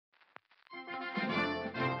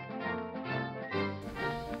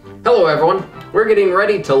Hello everyone, we're getting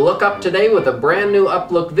ready to look up today with a brand new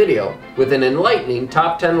Uplook video with an enlightening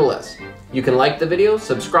top 10 list. You can like the video,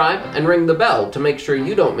 subscribe, and ring the bell to make sure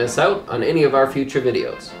you don't miss out on any of our future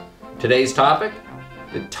videos. Today's topic,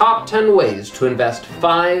 the top 10 ways to invest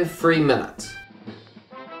 5 free minutes.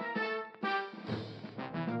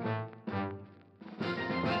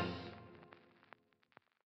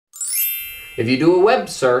 If you do a web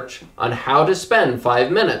search on how to spend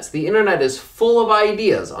 5 minutes, the internet is full of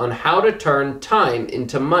ideas on how to turn time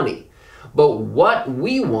into money. But what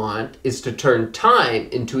we want is to turn time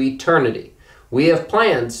into eternity. We have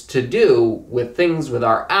plans to do with things with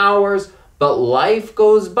our hours, but life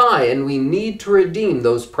goes by and we need to redeem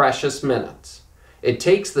those precious minutes. It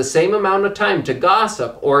takes the same amount of time to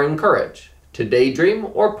gossip or encourage, to daydream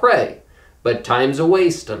or pray, but time's a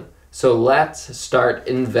wasting, so let's start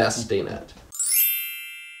investing it.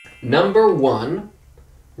 Number 1,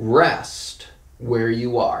 rest where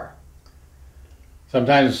you are.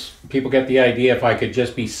 Sometimes people get the idea if I could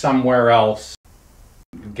just be somewhere else,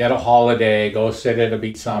 get a holiday, go sit at a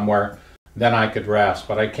beach somewhere, then I could rest,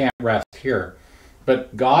 but I can't rest here.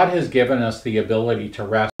 But God has given us the ability to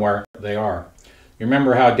rest where they are. You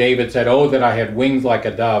remember how David said, "Oh, that I had wings like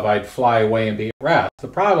a dove, I'd fly away and be at rest." The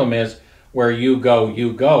problem is, where you go,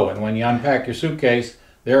 and when you unpack your suitcase,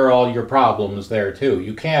 there are all your problems there too.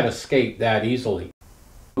 You can't escape that easily.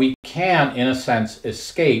 We can, in a sense,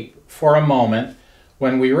 escape for a moment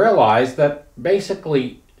when we realize that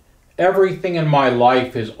basically everything in my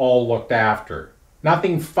life is all looked after.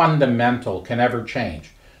 Nothing fundamental can ever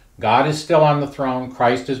change. God is still on the throne.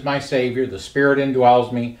 Christ is my Savior. The Spirit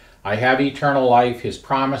indwells me. I have eternal life. His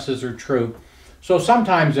promises are true. So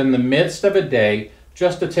sometimes in the midst of a day,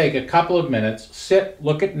 just to take a couple of minutes, sit,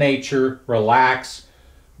 look at nature, relax,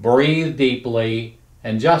 breathe deeply,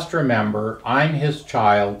 and just remember I'm His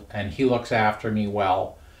child and He looks after me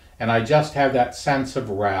well. And I just have that sense of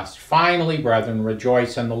rest. Finally, brethren,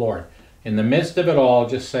 rejoice in the Lord. In the midst of it all,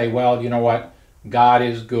 just say, well, you know what? God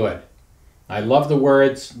is good. I love the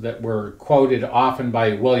words that were quoted often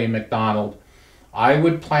by William MacDonald. I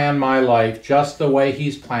would plan my life just the way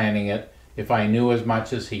He's planning it if I knew as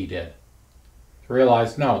much as He did. To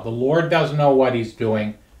realize, no, the Lord does know what He's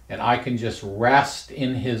doing, and I can just rest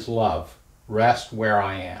in His love, rest where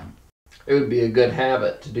I am. It would be a good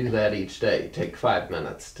habit to do that each day. Take 5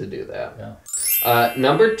 minutes to do that. Yeah.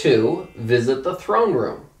 Number 2, visit the throne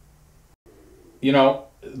room. You know,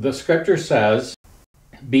 the scripture says,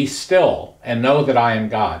 "Be still and know that I am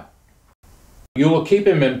God. You will keep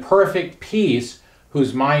him in perfect peace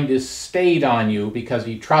whose mind is stayed on you because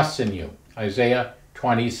he trusts in you." Isaiah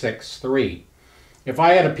 26:3. If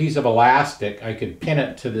I had a piece of elastic, I could pin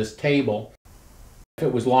it to this table. If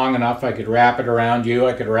it was long enough, I could wrap it around you,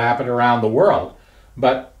 I could wrap it around the world.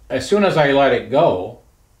 But as soon as I let it go,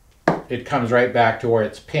 it comes right back to where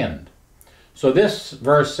it's pinned. So this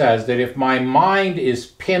verse says that if my mind is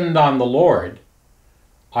pinned on the Lord,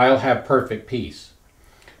 I'll have perfect peace.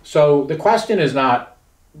 So the question is not,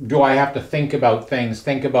 do I have to think about things,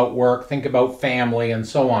 think about work, think about family, and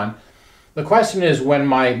so on. The question is, when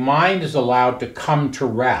my mind is allowed to come to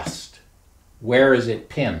rest, where is it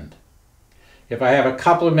pinned? If I have a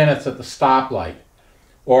couple of minutes at the stoplight,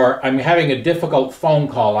 or I'm having a difficult phone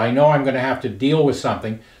call, I know I'm going to have to deal with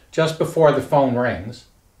something just before the phone rings.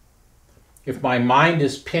 If my mind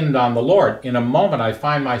is pinned on the Lord, in a moment I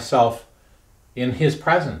find myself in His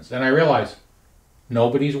presence, and I realize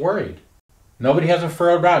nobody's worried. Nobody has a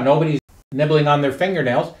furrowed brow. Nobody's nibbling on their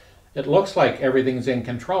fingernails. It looks like everything's in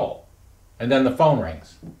control. And then the phone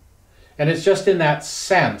rings. And it's just in that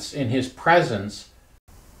sense, in His presence,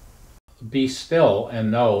 be still and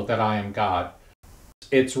know that I am God.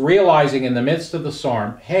 It's realizing in the midst of the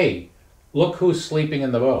storm, hey, look who's sleeping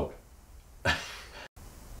in the boat.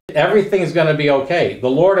 Everything is going to be okay. The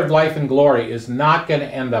Lord of life and glory is not going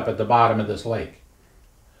to end up at the bottom of this lake.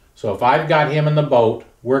 So if I've got Him in the boat,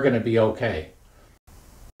 we're going to be okay.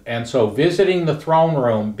 And so visiting the throne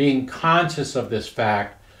room, being conscious of this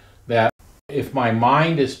fact that if my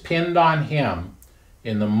mind is pinned on Him,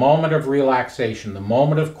 in the moment of relaxation, the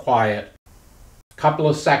moment of quiet, a couple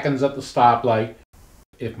of seconds at the stoplight,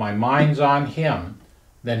 if my mind's on Him,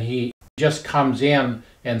 then He just comes in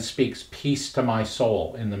and speaks peace to my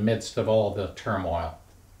soul in the midst of all the turmoil.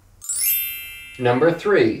 Number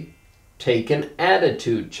 3, take an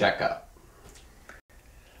attitude checkup.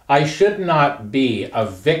 I should not be a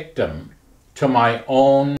victim to my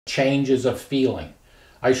own changes of feeling.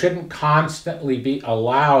 I shouldn't constantly be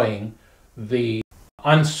allowing the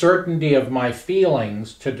uncertainty of my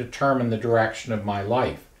feelings to determine the direction of my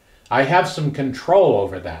life. I have some control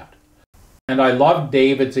over that. And I love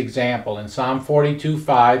David's example. In Psalm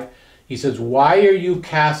 42:5, He says, "Why are you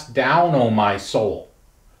cast down, O my soul?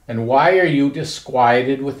 And why are you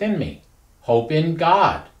disquieted within me? Hope in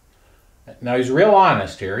God." Now he's real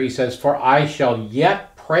honest here. He says, "For I shall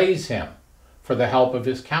yet praise him for the help of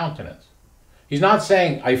his countenance." He's not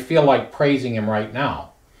saying, I feel like praising him right now.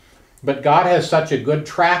 But God has such a good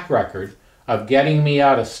track record of getting me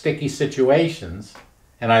out of sticky situations,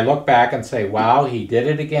 and I look back and say, wow, he did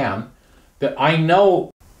it again, that I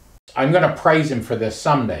know I'm going to praise him for this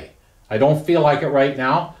someday. I don't feel like it right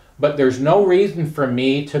now, but there's no reason for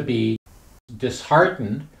me to be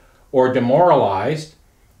disheartened or demoralized,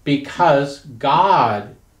 because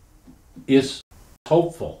God is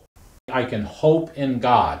hopeful. I can hope in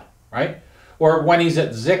God, right? Or when he's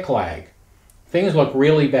at Ziklag, things look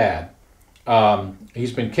really bad.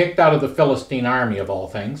 He's been kicked out of the Philistine army, of all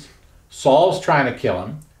things. Saul's trying to kill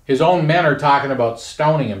him. His own men are talking about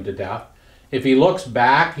stoning him to death. If he looks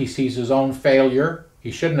back, he sees his own failure. He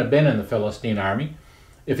shouldn't have been in the Philistine army.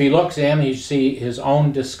 If he looks in, he sees his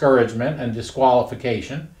own discouragement and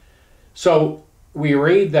disqualification. So we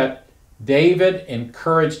read that David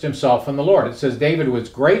encouraged himself in the Lord. It says David was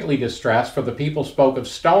greatly distressed, for the people spoke of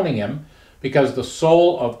stoning him, because the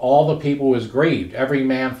soul of all the people was grieved, every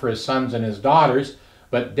man for his sons and his daughters.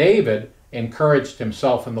 But David encouraged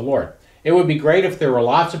himself in the Lord. It would be great if there were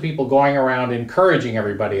lots of people going around encouraging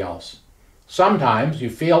everybody else. Sometimes you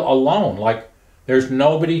feel alone, like there's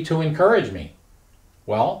nobody to encourage me.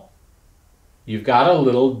 Well, you've got a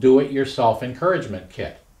little do-it-yourself encouragement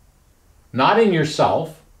kit. Not in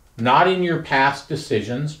yourself, not in your past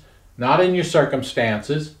decisions, not in your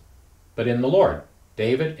circumstances, but in the Lord.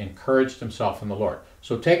 David encouraged himself in the Lord.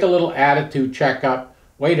 So take a little attitude checkup.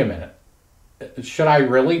 Wait a minute. Should I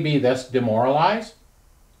really be this demoralized?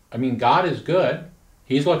 I mean, God is good.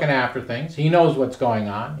 He's looking after things. He knows what's going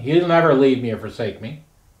on. He'll never leave me or forsake me.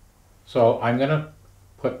 So I'm going to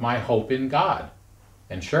put my hope in God.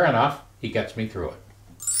 And sure enough, he gets me through it.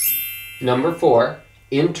 Number 4,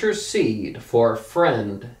 intercede for a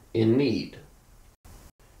friend in need.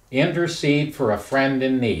 Intercede for a friend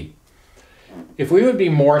in need. If we would be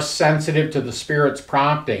more sensitive to the Spirit's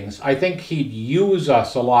promptings, I think he'd use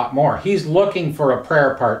us a lot more. He's looking for a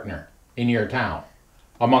prayer partner in your town,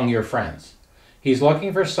 among your friends. He's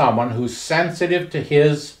looking for someone who's sensitive to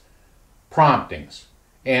his promptings.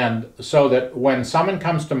 And so that when someone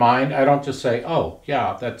comes to mind, I don't just say, oh,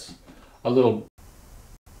 yeah, that's a little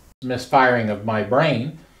misfiring of my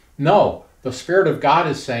brain. No, the Spirit of God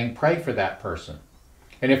is saying, pray for that person.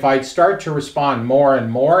 And if I start to respond more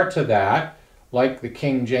and more to that, like the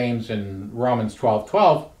King James in Romans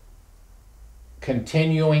 12:12,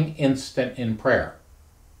 continuing instant in prayer.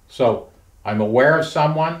 So I'm aware of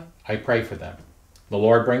someone, I pray for them. The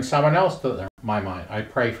Lord brings someone else to my mind, I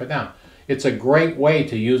pray for them. It's a great way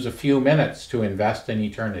to use a few minutes to invest in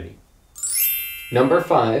eternity. Number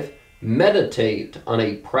 5, meditate on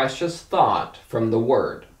a precious thought from the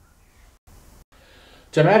Word.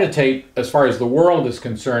 To meditate, as far as the world is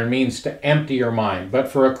concerned, means to empty your mind. But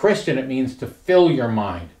for a Christian, it means to fill your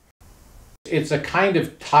mind. It's a kind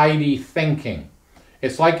of tidy thinking.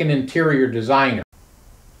 It's like an interior designer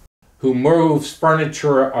who moves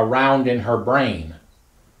furniture around in her brain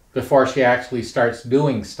before she actually starts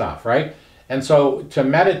doing stuff, right? And so to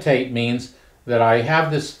meditate means that I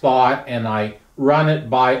have this thought and I run it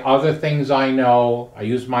by other things I know. I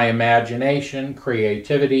use my imagination,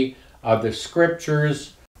 creativity, the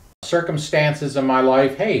scriptures, circumstances in my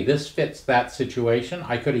life. Hey, this fits that situation.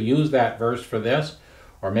 I could have used that verse for this,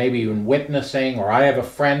 or maybe even witnessing, or I have a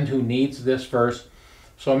friend who needs this verse.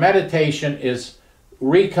 So meditation is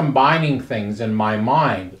recombining things in my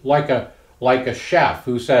mind, like a chef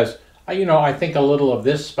who says, I think a little of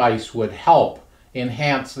this spice would help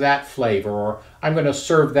enhance that flavor, or I'm going to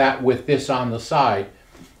serve that with this on the side.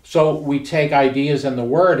 So we take ideas in the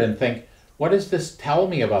Word and think, what does this tell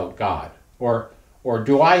me about God? Or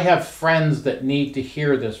do I have friends that need to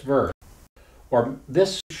hear this verse? Or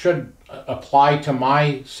this should apply to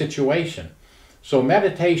my situation. So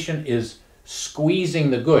meditation is squeezing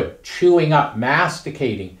the good, chewing up,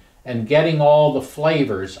 masticating, and getting all the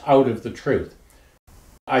flavors out of the truth.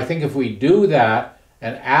 I think if we do that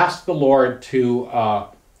and ask the Lord to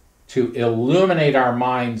illuminate our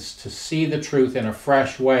minds to see the truth in a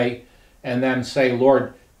fresh way, and then say,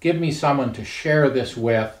 Lord, give me someone to share this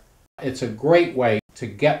with, it's a great way to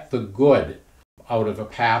get the good out of a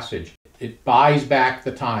passage. It buys back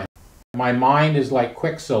the time. My mind is like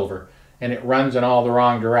quicksilver, and it runs in all the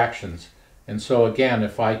wrong directions. And so again,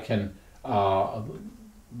 if I can,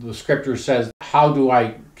 the scripture says, how do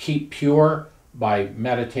I keep pure? By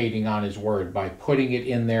meditating on His Word, by putting it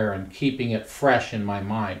in there and keeping it fresh in my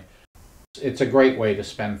mind. It's a great way to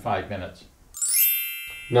spend 5 minutes.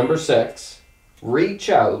 Number 6, reach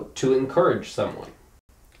out to encourage someone.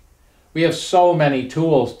 We have so many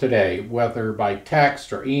tools today, whether by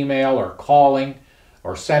text or email or calling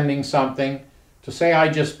or sending something, to say, I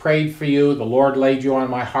just prayed for you, the Lord laid you on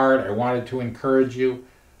my heart, I wanted to encourage you.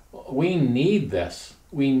 We need this.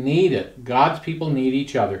 We need it. God's people need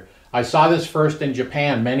each other. I saw this first in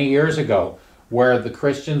Japan many years ago, where the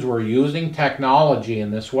Christians were using technology in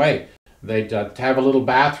this way. They'd have a little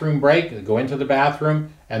bathroom break, they'd go into the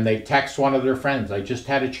bathroom, and they'd text one of their friends, I just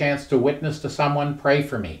had a chance to witness to someone, pray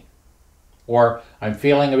for me. Or, I'm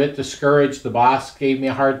feeling a bit discouraged, the boss gave me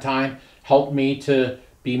a hard time, help me to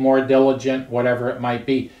be more diligent, whatever it might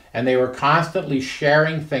be. And they were constantly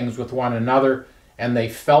sharing things with one another, and they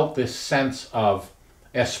felt this sense of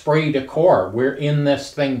esprit de corps. We're in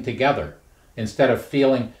this thing together. Instead of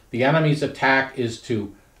feeling the enemy's attack is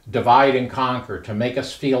to divide and conquer, to make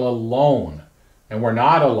us feel alone. And we're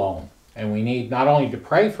not alone. And we need not only to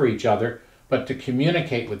pray for each other, but to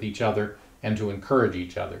communicate with each other and to encourage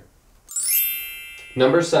each other.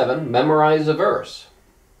 Number 7, memorize a verse.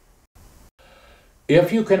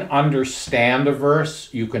 If you can understand a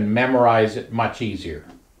verse, you can memorize it much easier.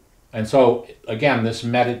 And so, again, this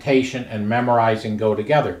meditation and memorizing go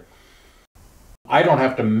together. I don't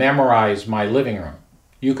have to memorize my living room.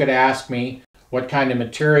 You could ask me what kind of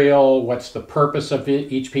material, what's the purpose of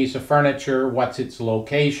each piece of furniture, what's its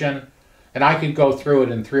location, and I could go through it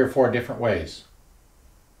in 3 or 4 different ways.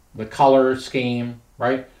 The color scheme,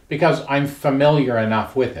 right? Because I'm familiar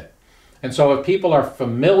enough with it. And so if people are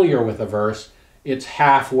familiar with a verse, it's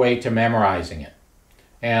halfway to memorizing it.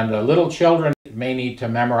 And little children may need to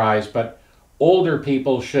memorize, but older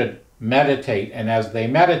people should meditate, and as they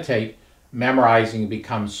meditate, memorizing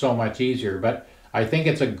becomes so much easier. But I think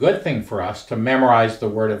it's a good thing for us to memorize the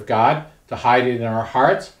Word of God, to hide it in our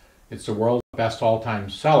hearts. It's the world's best all-time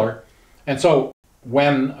seller. And so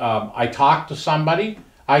when I talk to somebody,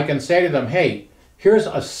 I can say to them, hey, here's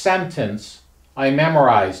a sentence I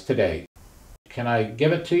memorized today. Can I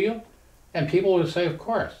give it to you? And people will say, of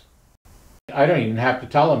course. I don't even have to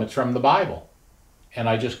tell them it's from the Bible. And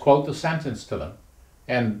I just quote the sentence to them.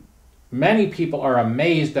 And many people are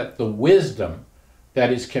amazed at the wisdom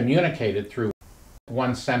that is communicated through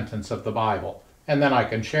one sentence of the Bible. And then I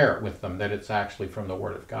can share it with them that it's actually from the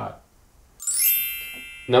Word of God.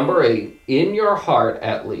 Number 8, in your heart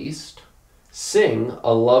at least, sing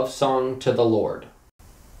a love song to the Lord.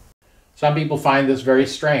 Some people find this very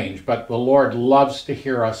strange, but the Lord loves to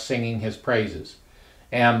hear us singing His praises.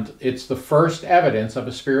 And it's the first evidence of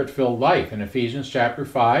a Spirit-filled life. In Ephesians chapter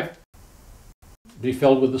 5, be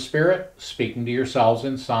filled with the Spirit, speaking to yourselves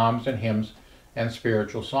in psalms and hymns and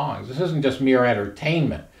spiritual songs. This isn't just mere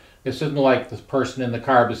entertainment. This isn't like the person in the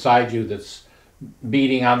car beside you that's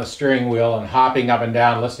beating on the steering wheel and hopping up and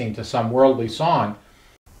down listening to some worldly song.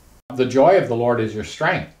 The joy of the Lord is your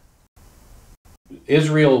strength.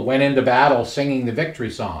 Israel went into battle singing the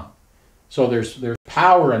victory song. So there's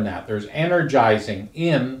power in that. There's energizing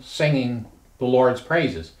in singing the Lord's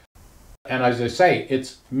praises. And as I say,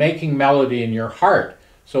 it's making melody in your heart.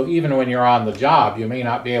 So even when you're on the job, you may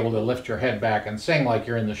not be able to lift your head back and sing like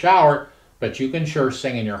you're in the shower, but you can sure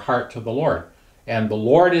sing in your heart to the Lord. And the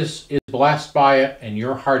Lord is blessed by it, and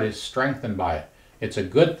your heart is strengthened by it. It's a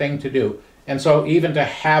good thing to do. And so even to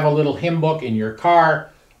have a little hymn book in your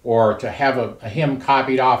car, or to have a hymn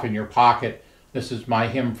copied off in your pocket, this is my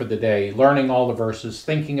hymn for the day, learning all the verses,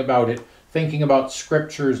 thinking about it, thinking about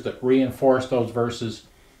scriptures that reinforce those verses,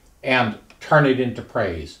 and turn it into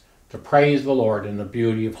praise, to praise the Lord in the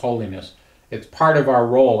beauty of holiness. It's part of our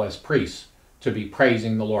role as priests to be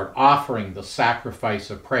praising the Lord, offering the sacrifice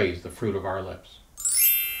of praise, the fruit of our lips.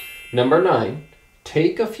 Number 9,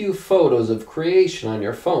 take a few photos of creation on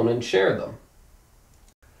your phone and share them.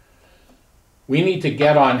 We need to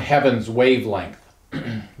get on heaven's wavelength.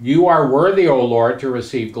 You are worthy, O Lord, to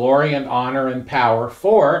receive glory and honor and power,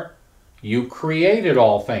 for you created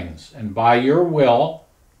all things, and by your will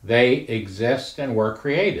they exist and were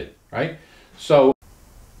created, right? So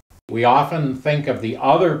we often think of the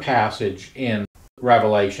other passage in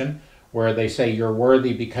Revelation where they say you're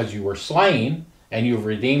worthy because you were slain and you've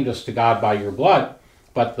redeemed us to God by your blood,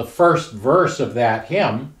 but the first verse of that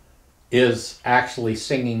hymn is actually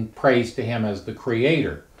singing praise to Him as the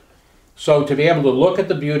Creator. So to be able to look at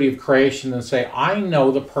the beauty of creation and say, I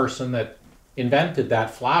know the person that invented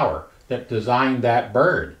that flower, that designed that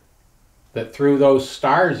bird, that threw those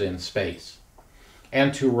stars in space.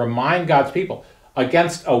 And to remind God's people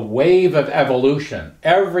against a wave of evolution,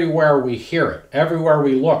 everywhere we hear it, everywhere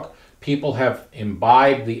we look, people have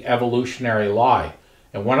imbibed the evolutionary lie.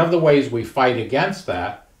 And one of the ways we fight against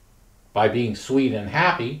that by being sweet and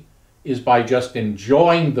happy is by just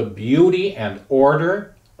enjoying the beauty and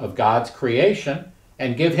order of God's creation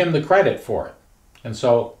and give Him the credit for it. And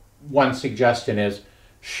so one suggestion is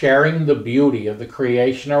sharing the beauty of the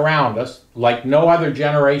creation around us like no other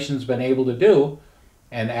generation's been able to do,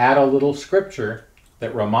 and add a little scripture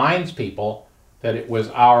that reminds people that it was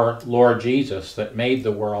our Lord Jesus that made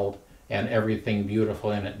the world and everything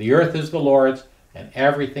beautiful in it. The earth is the Lord's and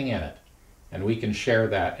everything in it. And we can share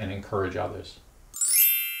that and encourage others.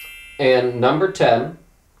 And number 10,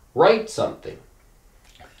 write something.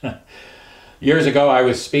 Years ago, I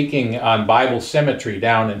was speaking on Bible symmetry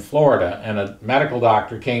down in Florida, and a medical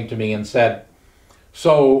doctor came to me and said,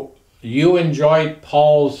 "So you enjoyed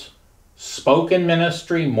Paul's spoken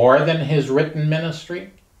ministry more than his written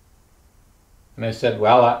ministry?" And I said,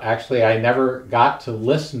 "Well, actually, I never got to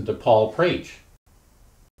listen to Paul preach."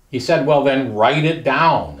 He said, "Well, then write it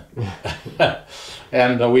down."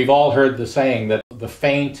 And we've all heard the saying that the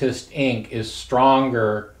faintest ink is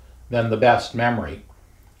stronger than the best memory.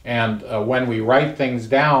 And when we write things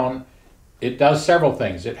down, it does several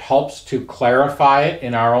things. It helps to clarify it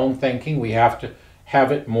in our own thinking. We have to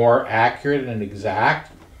have it more accurate and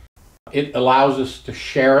exact. It allows us to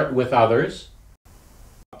share it with others.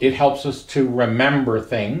 It helps us to remember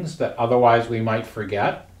things that otherwise we might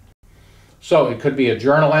forget. So it could be a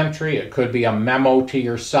journal entry, it could be a memo to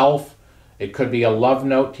yourself, it could be a love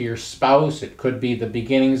note to your spouse, it could be the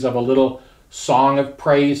beginnings of a little song of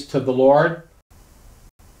praise to the Lord.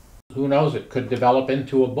 Who knows, it could develop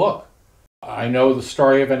into a book. I know the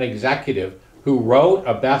story of an executive who wrote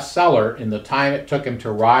a bestseller in the time it took him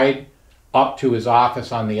to ride up to his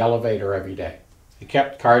office on the elevator every day. He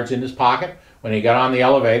kept cards in his pocket. When he got on the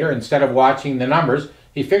elevator, instead of watching the numbers,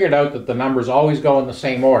 he figured out that the numbers always go in the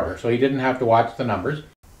same order, so he didn't have to watch the numbers.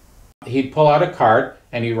 He'd pull out a card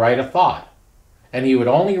and he'd write a thought. And he would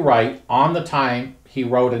only write on the time he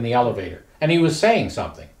rode in the elevator. And he was saying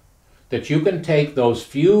something. That you can take those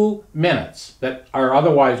few minutes that are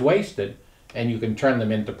otherwise wasted and you can turn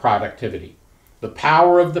them into productivity. The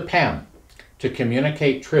power of the pen to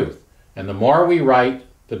communicate truth. And the more we write,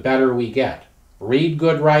 the better we get. Read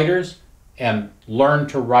good writers and learn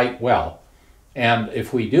to write well. And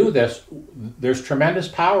if we do this, there's tremendous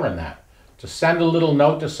power in that. To send a little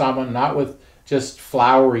note to someone, not with just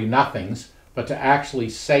flowery nothings, but to actually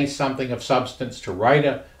say something of substance, to write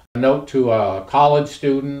a note to a college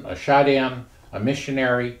student, a shut-in, a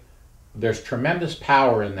missionary. There's tremendous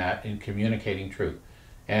power in that, in communicating truth.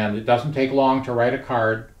 And it doesn't take long to write a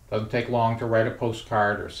card, doesn't take long to write a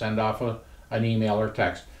postcard or send off an email or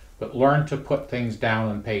text, but learn to put things down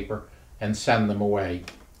on paper and send them away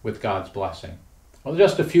with God's blessing. Well,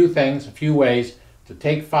 just a few things, a few ways to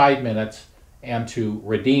take 5 minutes and to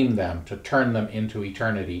redeem them, to turn them into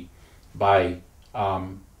eternity by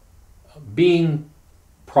being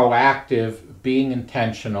proactive, being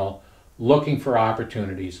intentional, looking for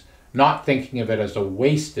opportunities, not thinking of it as a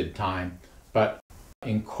wasted time, but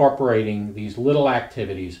incorporating these little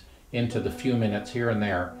activities into the few minutes here and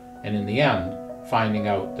there, and in the end, finding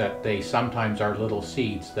out that they sometimes are little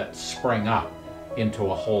seeds that spring up into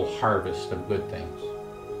a whole harvest of good things.